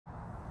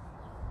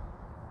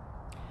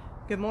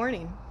Good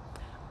morning.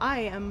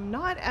 I am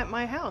not at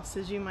my house,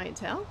 as you might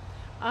tell.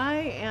 I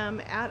am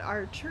at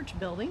our church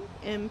building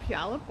in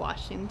Puyallup,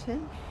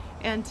 Washington,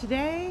 and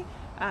today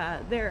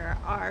there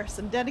are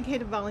some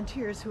dedicated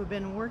volunteers who have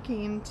been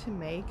working to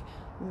make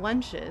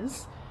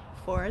lunches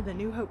for the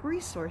New Hope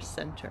Resource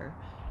Center,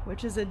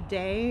 which is a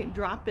day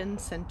drop-in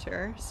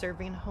center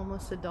serving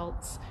homeless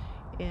adults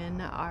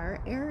in our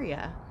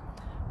area.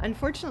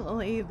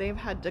 Unfortunately, they've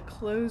had to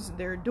close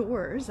their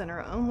doors and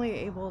are only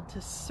able to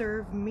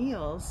serve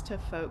meals to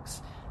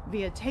folks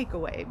via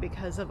takeaway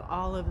because of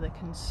all of the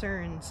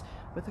concerns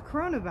with the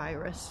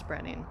coronavirus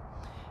spreading.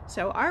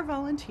 So our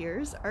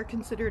volunteers are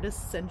considered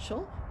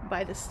essential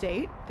by the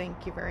state,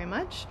 thank you very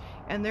much,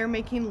 and they're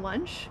making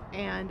lunch,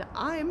 and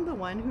I'm the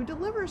one who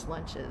delivers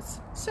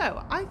lunches.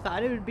 So I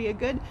thought it would be a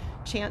good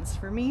chance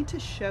for me to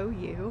show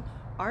you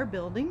our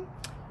building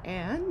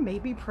and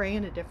maybe pray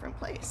in a different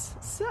place.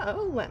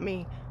 So let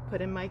me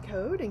put in my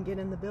code and get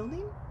in the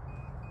building.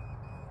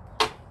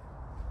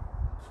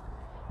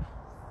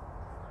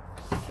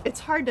 It's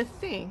hard to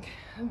think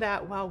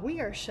that while we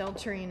are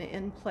sheltering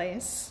in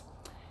place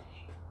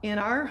in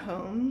our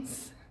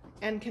homes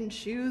and can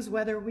choose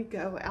whether we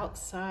go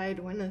outside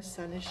when the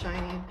sun is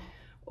shining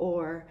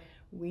or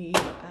we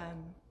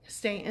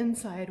stay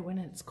inside when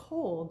it's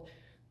cold,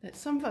 that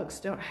some folks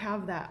don't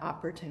have that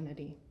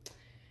opportunity.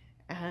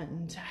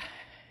 And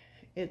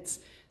it's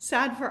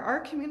sad for our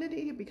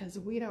community because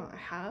we don't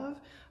have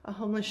a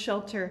homeless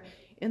shelter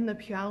in the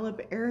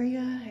Puyallup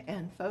area,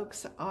 and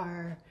folks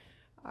are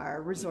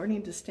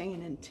resorting to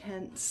staying in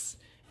tents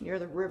near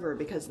the river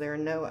because there are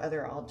no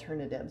other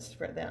alternatives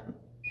for them.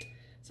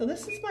 So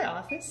this is my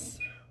office.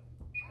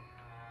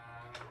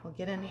 We'll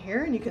get in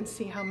here and you can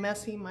see how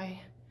messy my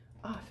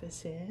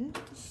office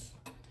is.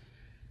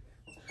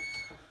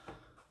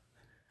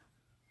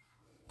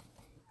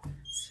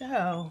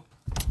 So,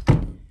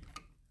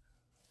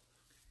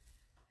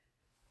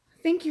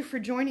 thank you for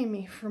joining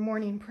me for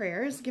morning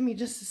prayers. Give me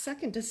just a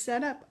second to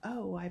set up.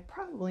 Oh, I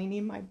probably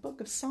need my book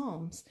of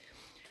Psalms.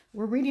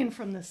 We're reading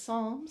from the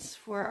Psalms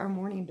for our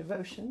morning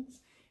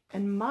devotions,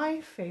 and my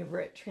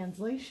favorite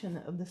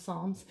translation of the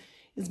Psalms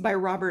is by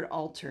Robert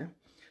Alter.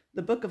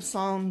 The book of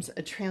Psalms,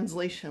 a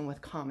translation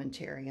with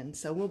commentary, and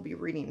so we'll be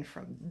reading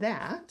from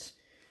that.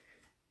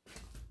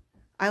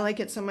 I like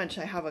it so much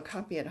I have a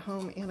copy at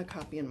home and a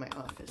copy in my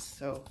office,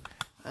 so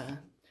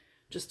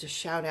just a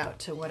shout out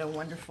to what a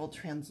wonderful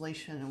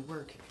translation and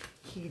work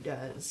he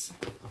does,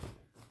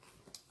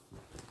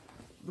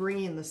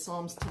 bringing the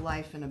Psalms to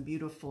life in a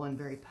beautiful and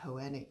very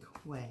poetic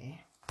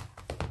way.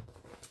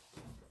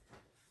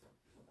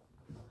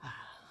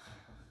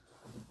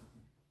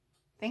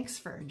 Thanks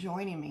for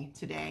joining me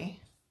today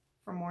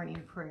for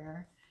morning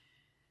prayer.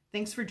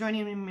 Thanks for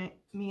joining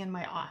me in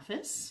my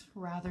office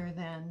rather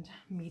than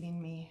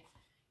meeting me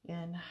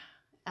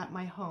at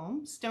my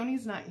home.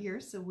 Stoney's not here,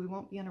 so we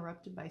won't be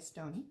interrupted by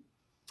Stoney.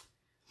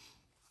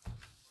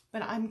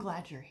 But I'm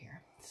glad you're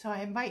here. So I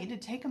invite you to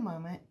take a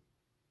moment,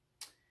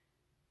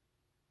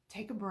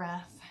 take a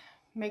breath,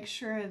 make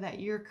sure that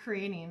you're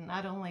creating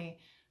not only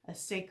a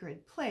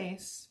sacred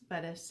place,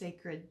 but a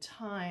sacred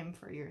time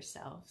for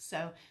yourself.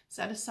 So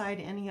set aside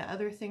any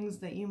other things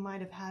that you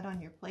might have had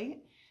on your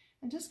plate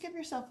and just give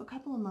yourself a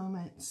couple of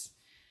moments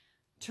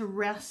to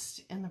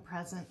rest in the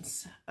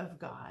presence of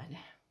God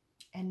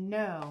and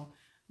know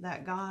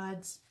that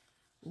God's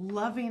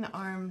loving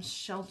arms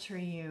shelter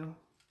you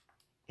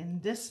in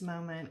this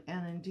moment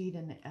and indeed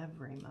in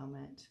every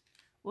moment.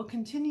 We'll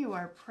continue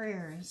our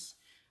prayers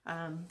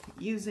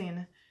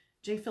using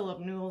J. Philip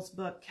Newell's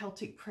book,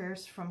 Celtic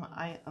Prayers from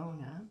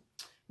Iona,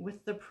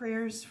 with the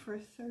prayers for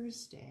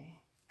Thursday.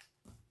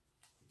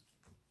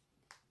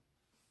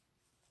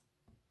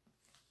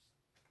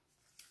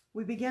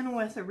 We begin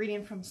with a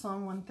reading from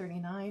Psalm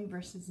 139,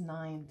 verses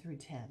 9 through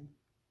 10.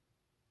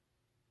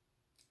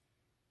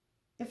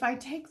 If I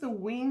take the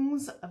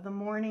wings of the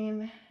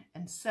morning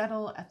and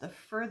settle at the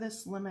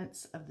furthest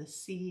limits of the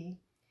sea,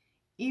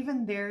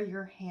 even there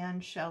your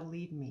hand shall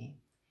lead me,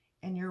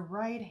 and your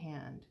right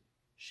hand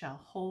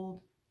shall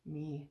hold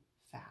me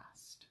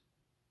fast.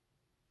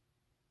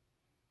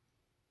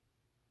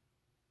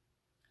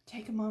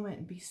 Take a moment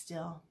and be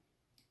still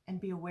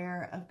and be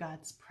aware of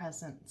God's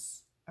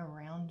presence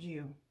around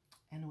you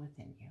and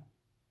within you.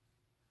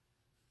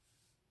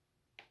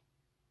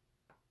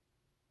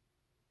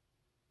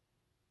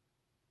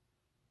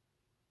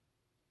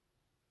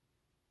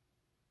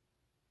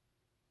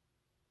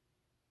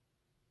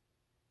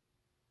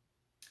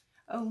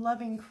 O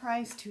loving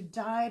Christ, who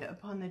died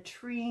upon the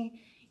tree,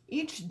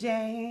 each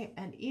day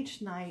and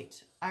each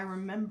night I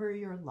remember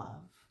your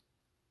love.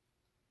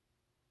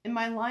 In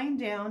my lying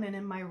down and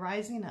in my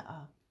rising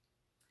up,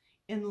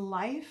 in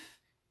life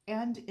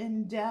and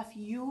in death,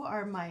 you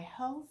are my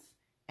health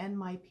and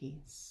my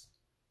peace.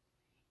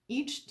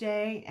 Each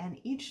day and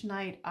each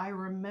night I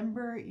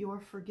remember your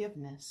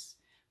forgiveness,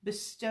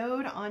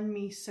 bestowed on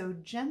me so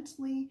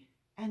gently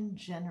and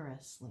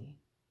generously.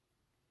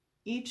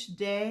 Each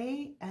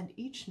day and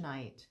each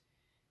night,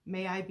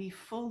 may I be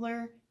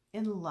fuller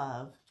in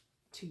love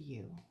to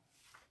you.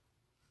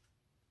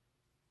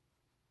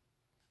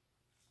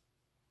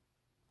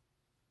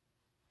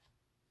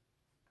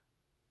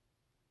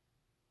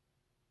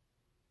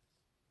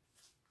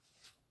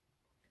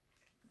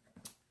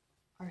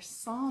 Our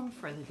psalm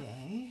for the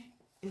day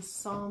is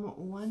Psalm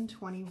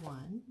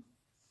 121,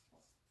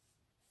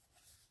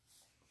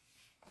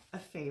 a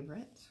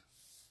favorite.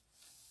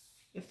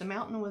 If the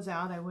mountain was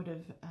out, I would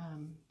have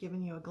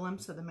given you a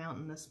glimpse of the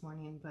mountain this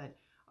morning, but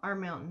our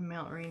mountain,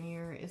 Mount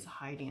Rainier, is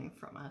hiding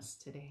from us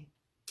today.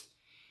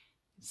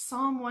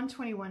 Psalm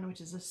 121, which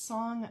is a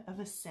song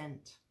of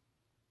ascent.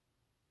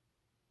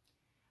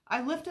 I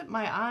lift up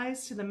my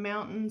eyes to the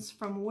mountains.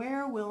 From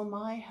where will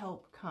my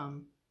help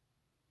come?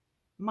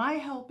 My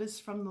help is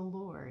from the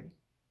Lord,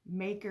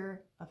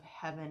 maker of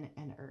heaven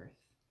and earth.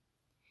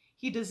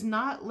 He does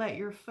not let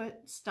your foot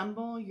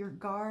stumble. Your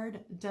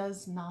guard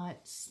does not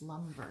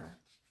slumber.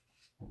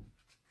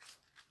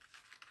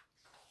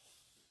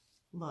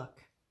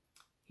 Look,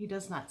 he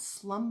does not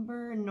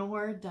slumber,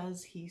 nor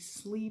does he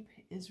sleep,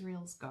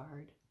 Israel's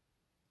guard.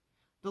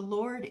 The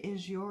Lord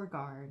is your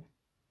guard.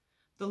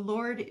 The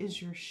Lord is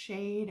your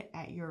shade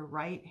at your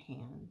right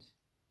hand.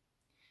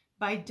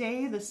 By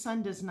day the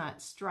sun does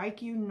not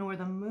strike you, nor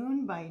the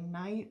moon by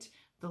night.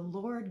 The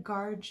Lord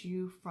guards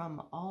you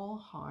from all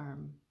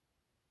harm.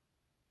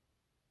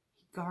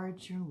 He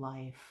guards your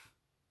life.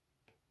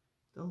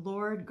 The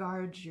Lord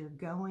guards your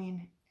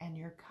going and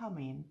your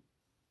coming,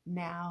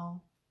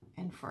 now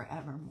and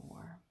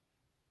forevermore.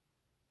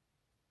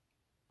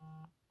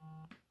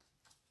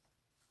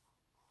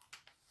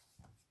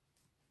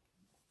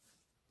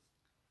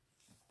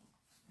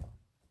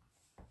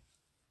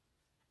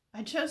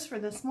 I chose for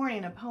this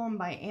morning a poem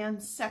by Anne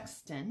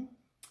Sexton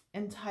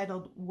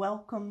entitled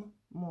Welcome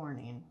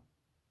Morning.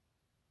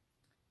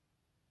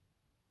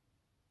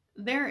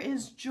 There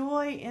is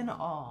joy in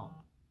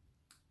all.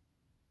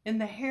 In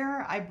the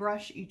hair I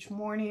brush each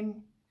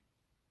morning,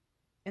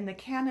 in the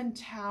cannon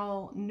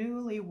towel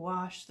newly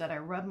washed that I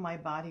rub my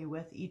body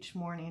with each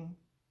morning,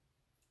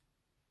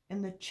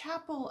 in the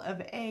chapel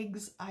of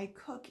eggs I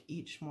cook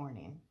each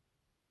morning,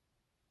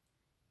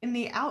 in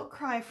the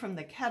outcry from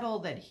the kettle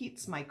that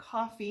heats my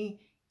coffee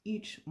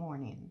each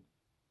morning,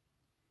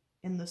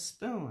 in the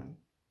spoon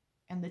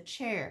and the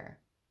chair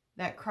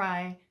that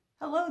cry,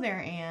 "Hello there,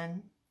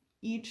 Anne,"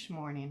 each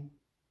morning,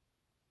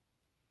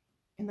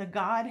 in the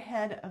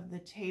Godhead of the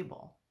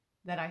table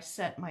that I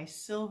set my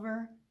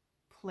silver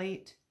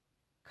plate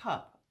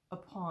cup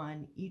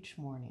upon each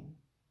morning.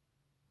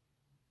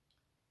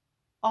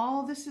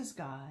 All this is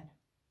God,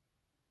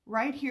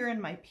 right here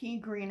in my pea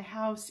green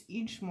house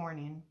each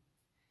morning.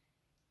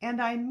 And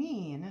I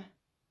mean,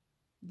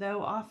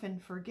 though often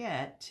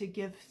forget, to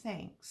give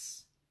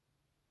thanks,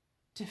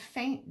 to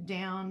faint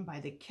down by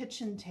the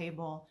kitchen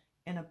table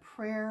in a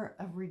prayer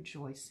of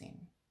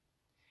rejoicing,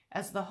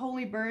 as the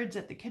holy birds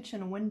at the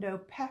kitchen window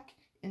peck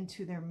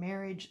into their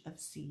marriage of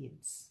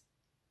seeds.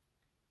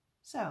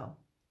 So,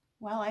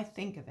 while I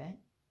think of it,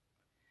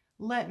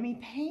 let me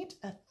paint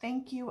a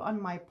thank you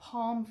on my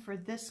palm for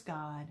this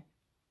God,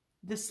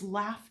 this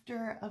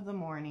laughter of the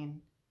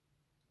morning,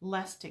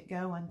 lest it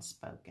go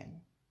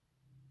unspoken.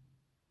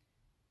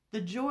 The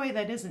joy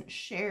that isn't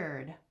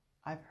shared,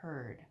 I've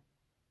heard,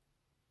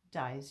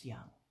 dies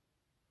young.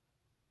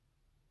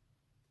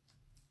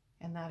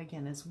 And that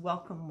again is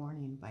Welcome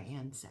Morning by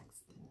Anne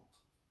Sexton.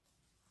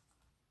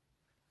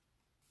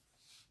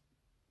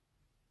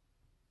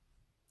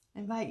 I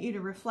invite you to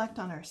reflect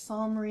on our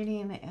psalm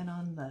reading and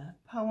on the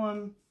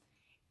poem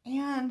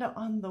and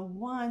on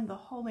the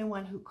Holy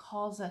One who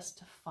calls us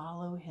to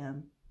follow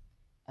him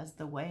as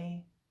the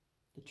way,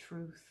 the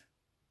truth,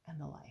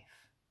 and the life.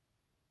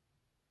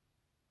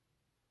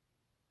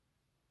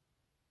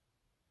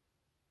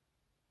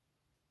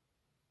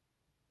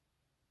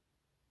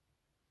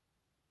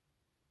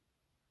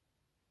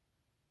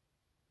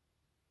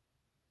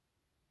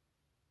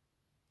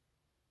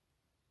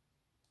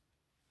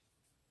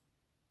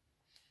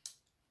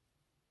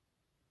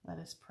 Let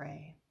us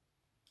pray.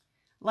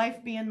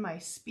 Life be in my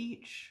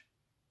speech,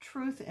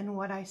 truth in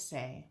what I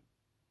say.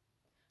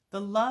 The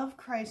love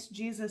Christ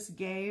Jesus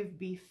gave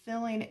be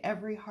filling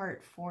every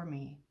heart for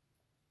me.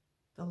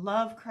 The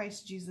love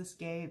Christ Jesus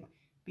gave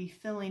be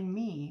filling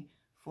me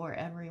for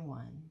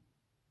everyone.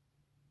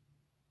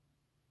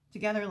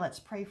 Together, let's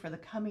pray for the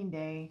coming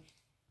day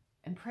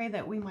and pray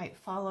that we might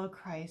follow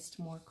Christ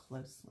more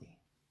closely.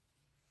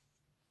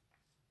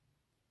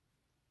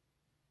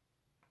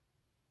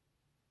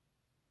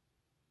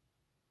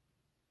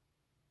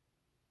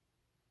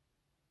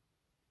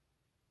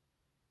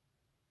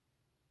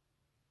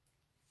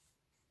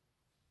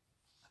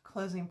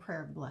 Closing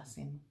prayer of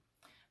blessing.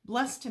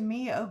 Bless to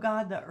me, O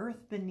God, the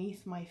earth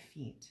beneath my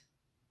feet.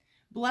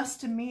 Bless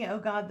to me, O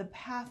God, the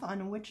path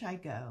on which I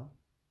go.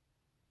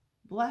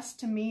 Bless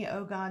to me,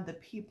 O God, the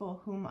people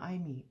whom I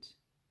meet.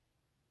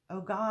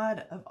 O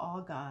God of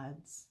all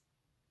gods,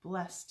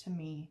 bless to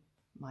me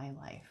my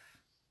life.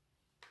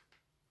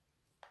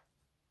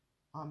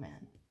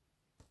 Amen.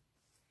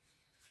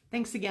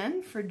 Thanks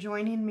again for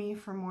joining me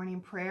for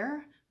morning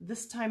prayer,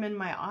 this time in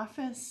my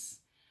office.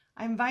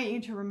 I invite you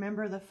to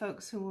remember the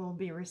folks who will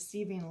be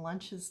receiving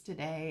lunches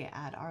today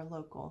at our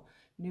local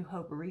New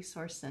Hope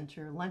Resource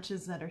Center,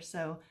 lunches that are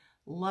so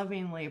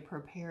lovingly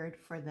prepared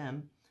for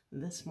them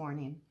this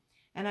morning.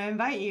 And I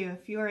invite you,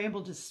 if you are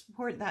able to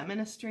support that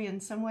ministry in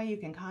some way, you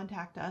can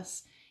contact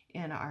us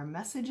in our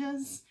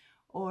messages,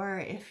 or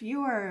if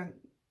you are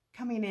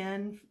coming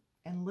in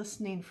and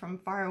listening from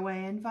far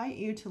away, I invite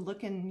you to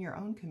look in your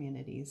own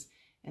communities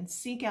and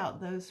seek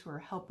out those who are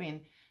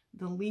helping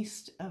the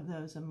least of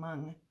those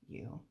among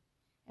you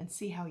and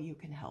see how you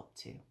can help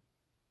too.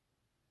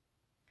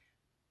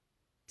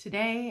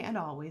 Today and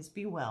always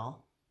be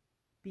well,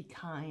 be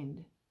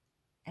kind,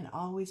 and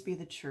always be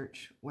the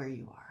church where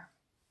you are.